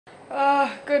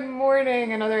Good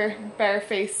morning, another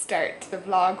barefaced start to the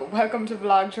vlog. Welcome to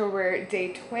Vlogtober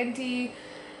day 20.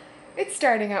 It's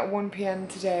starting at 1 p.m.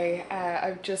 today.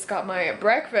 I've just got my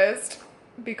breakfast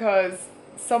because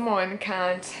someone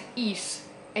can't eat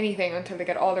anything until they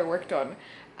get all their work done.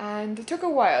 And it took a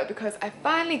while because I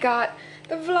finally got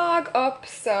the vlog up,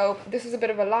 so this is a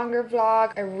bit of a longer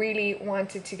vlog. I really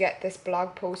wanted to get this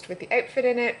blog post with the outfit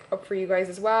in it up for you guys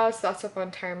as well, so that's up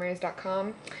on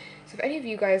tarmers.com. So if any of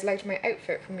you guys liked my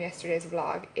outfit from yesterday's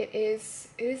vlog, it is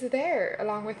there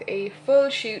along with a full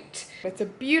shoot. It's a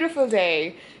beautiful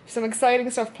day, some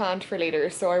exciting stuff planned for later,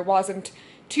 so I wasn't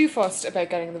too fussed about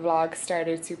getting the vlog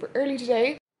started super early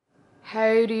today.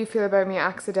 How do you feel about me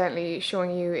accidentally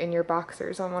showing you in your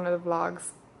boxers on one of the vlogs?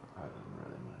 I didn't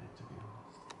really mind, to be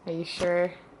honest. Are you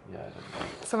sure? Yeah, I didn't mind.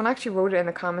 Someone actually wrote it in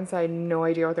the comments. I had no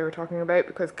idea what they were talking about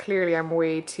because clearly I'm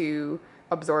way too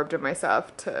absorbed in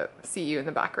myself to see you in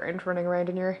the background running around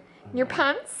in your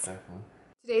pants. Definitely.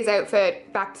 Today's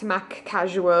outfit, back to Mac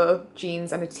casual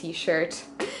jeans and a t-shirt,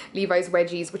 Levi's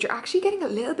wedgies, which are actually getting a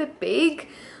little bit big.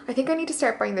 I think I need to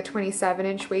start buying the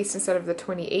 27-inch waist instead of the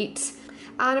 28.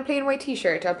 And a plain white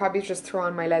t-shirt. I'll probably just throw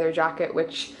on my leather jacket,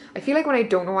 which I feel like when I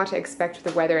don't know what to expect with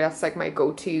the weather, that's like my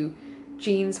go-to: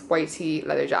 jeans, white tee,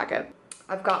 leather jacket.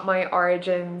 I've got my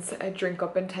Origins Drink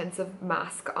Up Intensive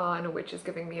mask on, which is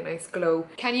giving me a nice glow.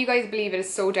 Can you guys believe it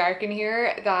is so dark in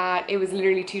here that it was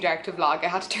literally too dark to vlog? I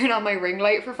had to turn on my ring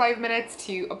light for 5 minutes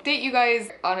to update you guys.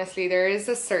 Honestly, there is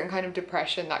a certain kind of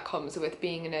depression that comes with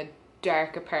being in a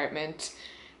dark apartment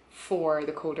for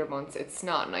the colder months. It's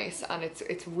not nice, and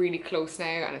it's really close now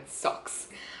and it sucks.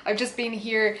 I've just been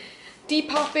here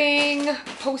depopping,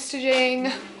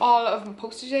 postaging,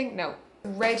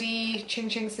 ready,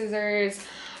 ching scissors,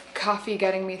 coffee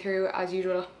getting me through as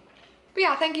usual. But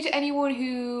yeah, thank you to anyone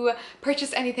who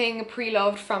purchased anything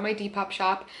pre-loved from my Depop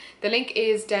shop. The link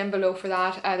is down below for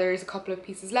that. There's a couple of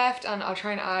pieces left and I'll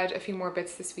try and add a few more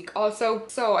bits this week also.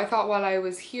 So I thought while I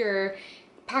was here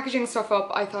packaging stuff up,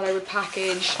 I thought I would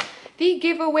package the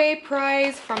giveaway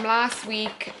prize from last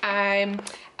week.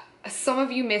 Some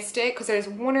of you missed it because there's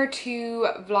one or two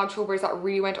Vlogtobers that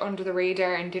really went under the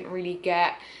radar and didn't really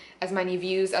get as many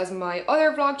views as my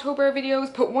other Vlogtober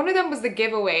videos, but one of them was the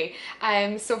giveaway.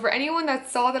 So for anyone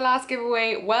that saw the last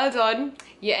giveaway, well done.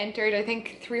 You entered, I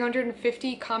think,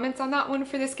 350 comments on that one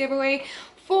for this giveaway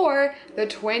for the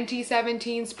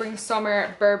 2017 Spring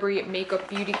Summer Burberry Makeup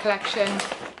Beauty Collection.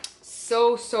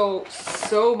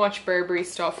 So much Burberry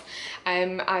stuff.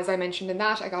 As I mentioned in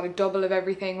that, I got a double of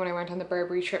everything when I went on the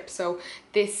Burberry trip, so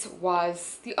this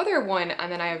was the other one,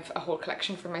 and then I have a whole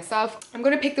collection for myself. I'm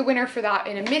going to pick the winner for that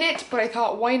in a minute, but I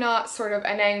thought why not sort of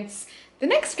announce the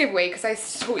next giveaway, because I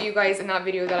told you guys in that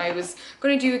video that I was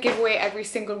going to do a giveaway every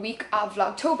single week of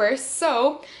Vlogtober.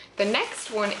 So the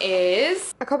next one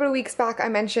is, a couple of weeks back I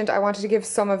mentioned I wanted to give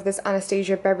some of this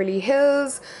Anastasia Beverly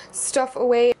Hills stuff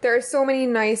away. There are so many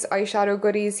nice eyeshadow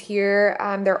goodies here,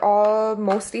 and they're all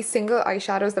mostly single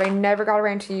eyeshadows that I never got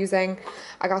around to using.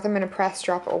 I got them in a press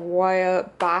drop a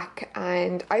while back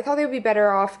and I thought they would be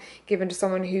better off given to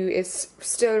someone who is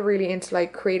still really into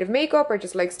like creative makeup or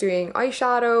just likes doing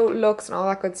eyeshadow looks and all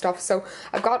that good stuff. So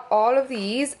I've got all of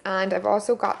these, and I've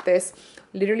also got this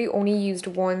literally only used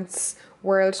once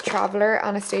World Traveler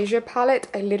Anastasia palette.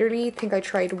 I literally think I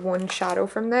tried one shadow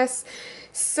from this.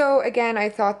 So again, I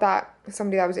thought that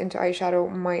somebody that was into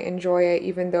eyeshadow might enjoy it,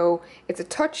 even though it's a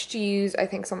touch to use. I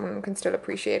think someone can still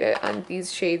appreciate it, and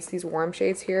these shades, these warm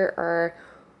shades here, are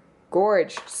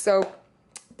gorge. So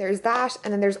there's that,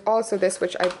 and then there's also this,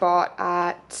 which I bought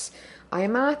at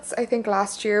IMATS I think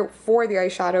last year for the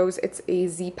eyeshadows. It's a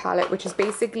Z palette, which is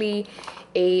basically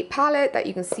a palette that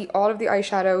you can see all of the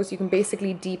eyeshadows. You can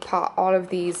basically depot all of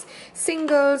these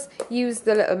singles, use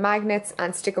the little magnets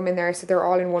and stick them in there so they're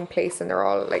all in one place and they're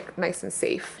all like nice and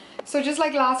safe. So just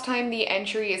like last time, the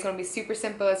entry is going to be super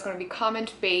simple. It's going to be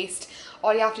comment based.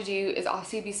 All you have to do is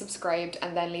obviously be subscribed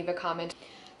and then leave a comment.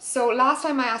 So last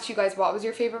time I asked you guys what was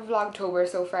your favorite Vlogtober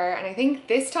so far, and I think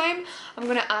this time I'm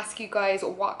going to ask you guys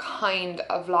what kind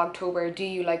of Vlogtober do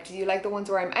you like? Do you like the ones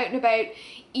where I'm out and about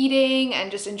eating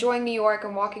and just enjoying New York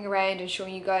and walking around and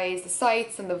showing you guys the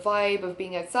sights and the vibe of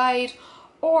being outside?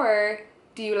 Or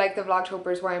do you like the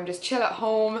Vlogtobers where I'm just chill at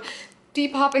home,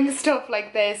 depopping stuff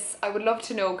like this? I would love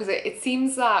to know, because it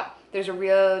seems that there's a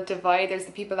real divide. There's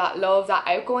the people that love that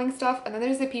outgoing stuff, and then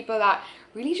there's the people that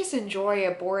really just enjoy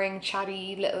a boring,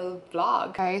 chatty little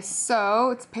vlog. Okay, so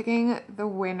it's picking the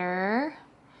winner.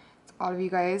 It's all of you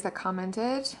guys that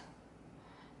commented.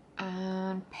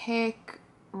 And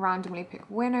randomly pick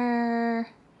winner.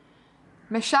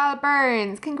 Michelle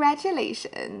Burns,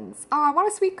 congratulations. Oh, what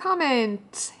a sweet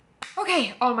comment.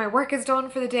 Okay, all my work is done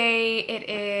for the day. It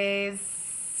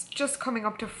is just coming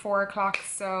up to 4 o'clock,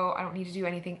 so I don't need to do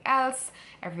anything else.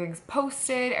 Everything's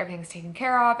posted, everything's taken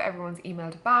care of, everyone's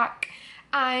emailed back,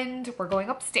 and we're going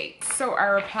upstate. So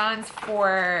our plans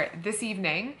for this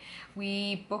evening,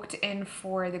 we booked in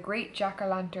for the Great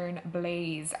Jack-o'-lantern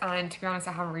Blaze, and to be honest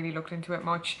I haven't really looked into it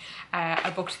much. I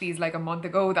booked these like a month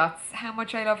ago. That's how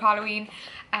much I love Halloween.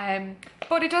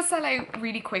 But it does sell out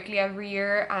really quickly every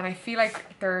year, and I feel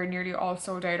like they're nearly all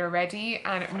sold out already,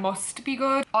 and it must be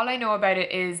good. All I know about it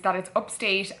is that it's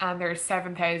upstate and there's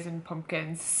 7,000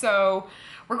 pumpkins. So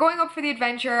we're going up for the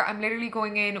adventure. I'm literally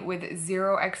going in with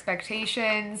zero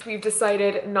expectations. We've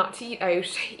decided not to eat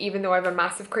out, even though I have a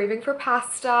massive craving for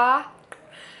pasta.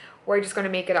 We're just going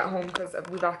to make it at home because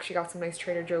we've actually got some nice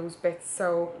Trader Joe's bits.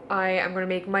 So I am going to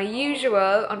make my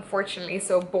usual, unfortunately,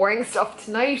 so boring stuff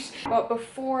tonight. But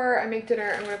before I make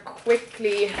dinner, I'm going to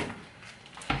quickly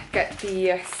get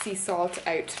the sea salt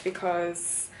out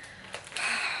because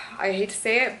I hate to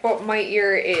say it, but my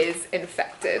ear is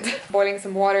infected. Boiling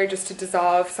some water just to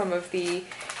dissolve some of the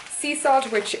sea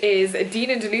salt, which is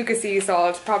Dean and DeLuca sea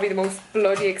salt, probably the most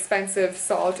bloody expensive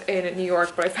salt in New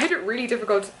York, but I find it really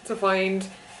difficult to find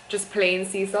just plain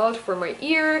sea salt for my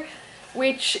ear,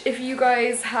 which if you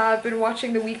guys have been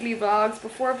watching the weekly vlogs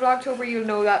before Vlogtober, you'll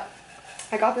know that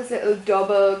I got this little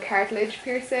double cartilage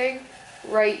piercing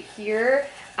right here,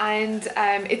 and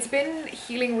it's been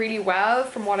healing really well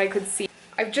from what I could see.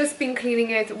 I've just been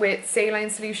cleaning it with saline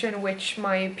solution, which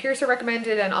my piercer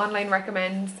recommended and online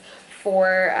recommends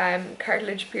for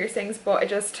cartilage piercings, but it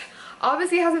just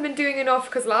obviously hasn't been doing enough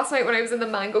because last night when I was in the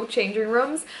mango changing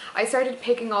rooms, I started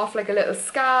picking off like a little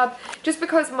scab just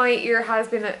because my ear has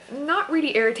been not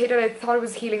really irritated. I thought it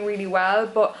was healing really well,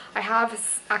 but I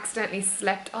have accidentally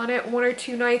slept on it 1 or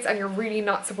 2 nights, and you're really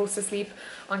not supposed to sleep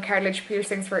on cartilage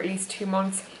piercings for at least 2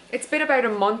 months. It's been about a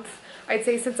month, I'd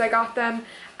say, since I got them,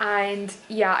 and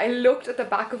yeah, I looked at the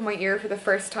back of my ear for the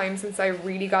first time since I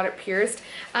really got it pierced,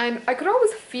 and I could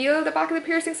always feel the back of the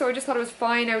piercing, so I just thought it was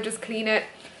fine. I would just clean it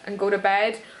and go to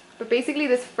bed. But basically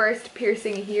this first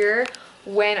piercing here,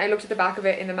 when I looked at the back of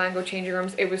it in the mango changing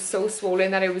rooms, it was so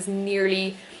swollen that it was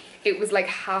like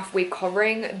halfway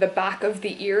covering the back of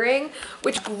the earring,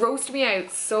 which grossed me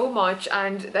out so much,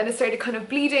 and then it started kind of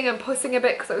bleeding and pussing a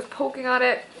bit because I was poking at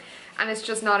it, and it's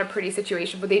just not a pretty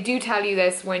situation. But they do tell you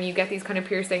this when you get these kind of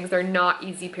piercings, they're not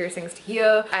easy piercings to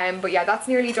heal. But yeah, that's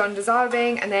nearly done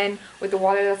dissolving, and then with the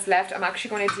water that's left, I'm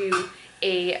actually going to do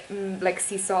a like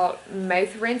sea salt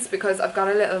mouth rinse because I've got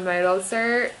a little mouth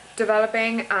ulcer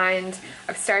developing, and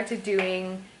I've started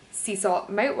doing sea salt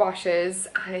mouthwashes,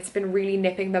 and it's been really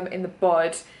nipping them in the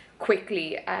bud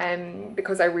quickly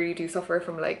because I really do suffer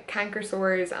from like canker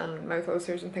sores and mouth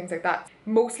ulcers and things like that.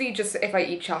 Mostly just if I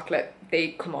eat chocolate, they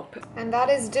come up. And that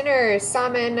is dinner: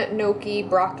 salmon, gnocchi,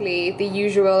 broccoli, the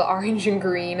usual orange and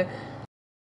green.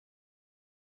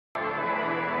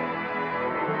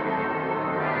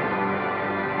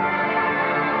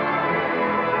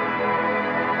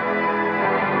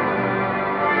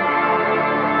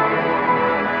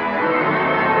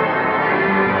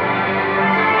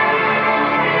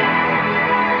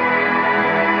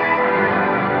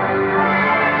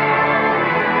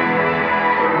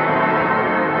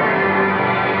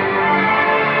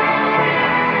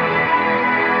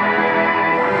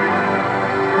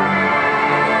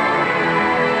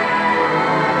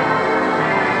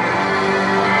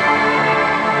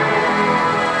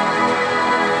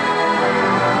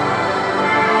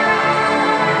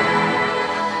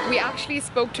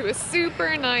 Spoke to a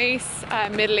super nice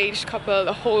middle-aged couple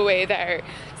the whole way there,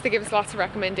 so they gave us lots of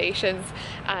recommendations,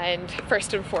 and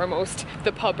first and foremost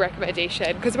the pub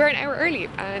recommendation, because we're an hour early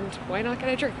and why not get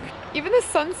a drink. Even the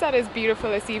sunset is beautiful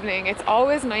this evening. It's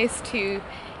always nice to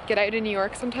get out in New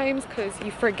York sometimes because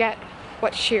you forget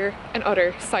what sheer and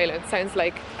utter silence sounds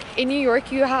like. In New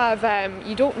York you have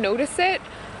you don't notice it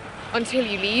until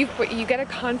you leave, but you get a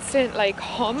constant like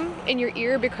hum in your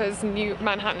ear because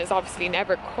Manhattan is obviously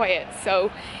never quiet.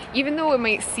 So even though it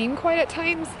might seem quiet at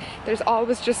times, there's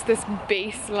always just this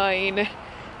baseline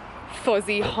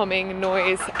fuzzy humming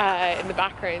noise in the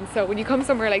background. So when you come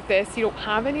somewhere like this, you don't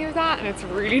have any of that, and it's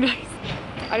really nice.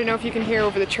 I don't know if you can hear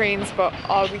over the trains, but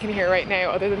all we can hear right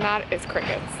now other than that is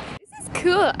crickets. This is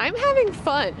cool. I'm having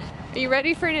fun. Are you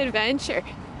ready for an adventure?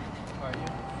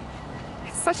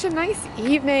 Such a nice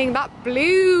evening. That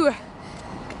blue. Yeah,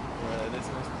 there's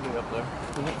a nice blue up there.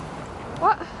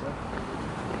 What?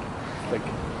 Like,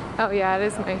 oh yeah, it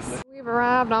is nice. We've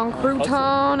arrived on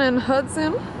Crouton and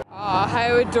Hudson. Oh,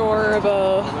 how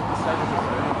adorable.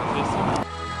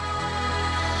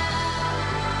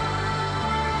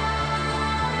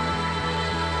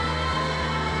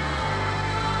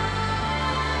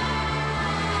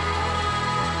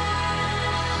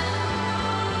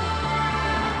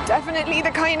 definitely the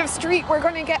kind of street we're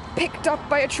gonna get picked up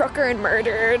by a trucker and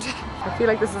murdered. I feel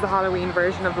like this is the Halloween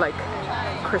version of like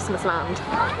Christmas Land.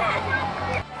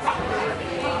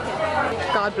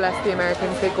 God bless the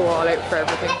Americans, they go all out for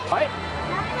everything. Right.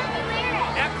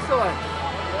 Excellent.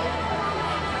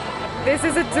 This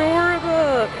is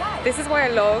adorable. This is why I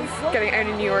love getting out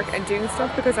in New York and doing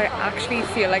stuff, because I actually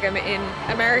feel like I'm in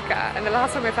America. And the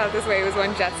last time I felt this way was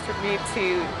when Jess took me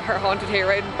to her haunted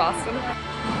hayride in Boston.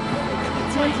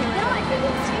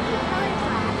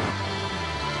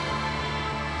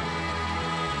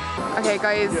 Okay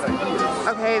guys,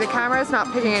 okay, the camera's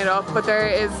not picking it up, but there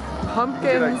is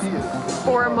pumpkins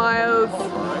 4 miles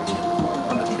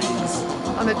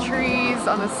on the trees,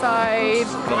 on the side.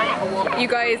 You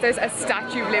guys, there's a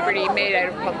Statue of Liberty made out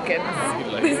of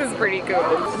pumpkins. This is pretty cool.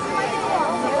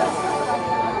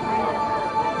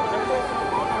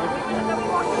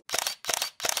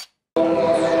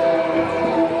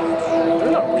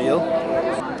 They're not real.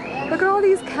 Look at all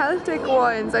these Celtic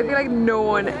ones. I feel like no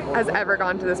one has ever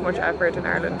gone to this much effort in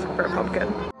Ireland for a pumpkin.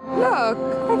 Look,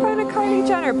 I found a Kylie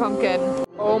Jenner pumpkin.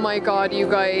 Oh my god, you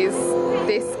guys.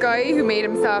 This guy who made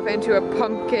himself into a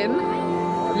pumpkin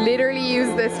literally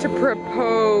used this to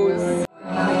propose.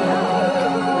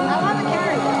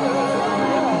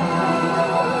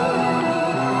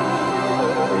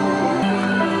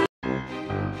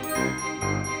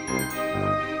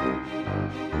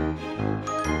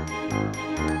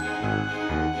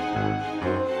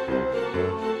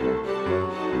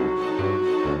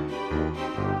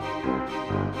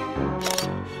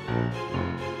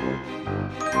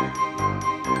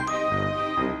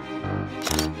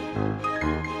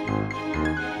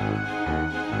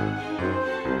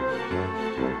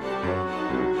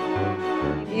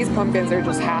 These pumpkins are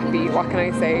just happy, what can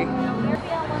I say?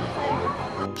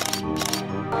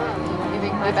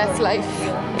 Living my best life.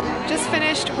 Just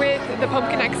finished with the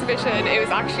pumpkin exhibition. It was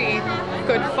actually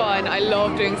good fun. I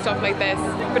love doing stuff like this.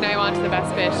 But now on to the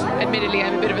best bit. Admittedly,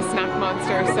 I'm a bit of a snack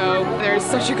monster, so there's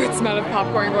such a good smell of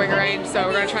popcorn going around, so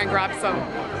we're gonna try and grab some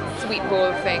sweet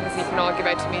bowl things. You can all give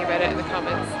out to me about it in the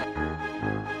comments.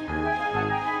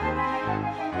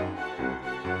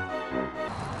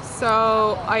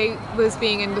 So I was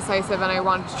being indecisive and I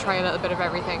wanted to try a little bit of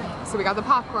everything. So we got the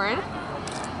popcorn,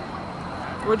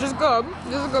 which is good.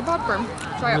 This is a good popcorn.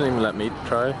 Try it. Didn't even let me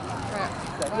try. Try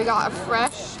it. We got a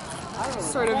fresh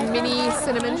sort of mini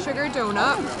cinnamon sugar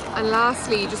donut. And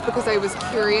lastly, just because I was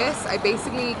curious, I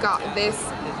basically got this,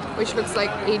 which looks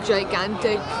like a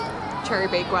gigantic cherry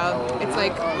bakewell. It's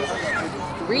like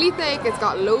really thick, it's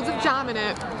got loads of jam in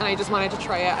it, and I just wanted to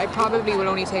try it. I probably will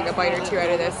only take a bite or two out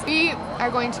of this. We are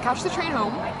going to catch the train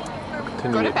home,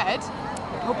 go to bed.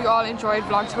 Hope you all enjoyed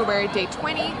Vlogtober day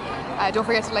 20. Don't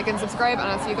forget to like and subscribe, and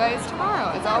I'll see you guys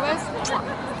tomorrow. As always,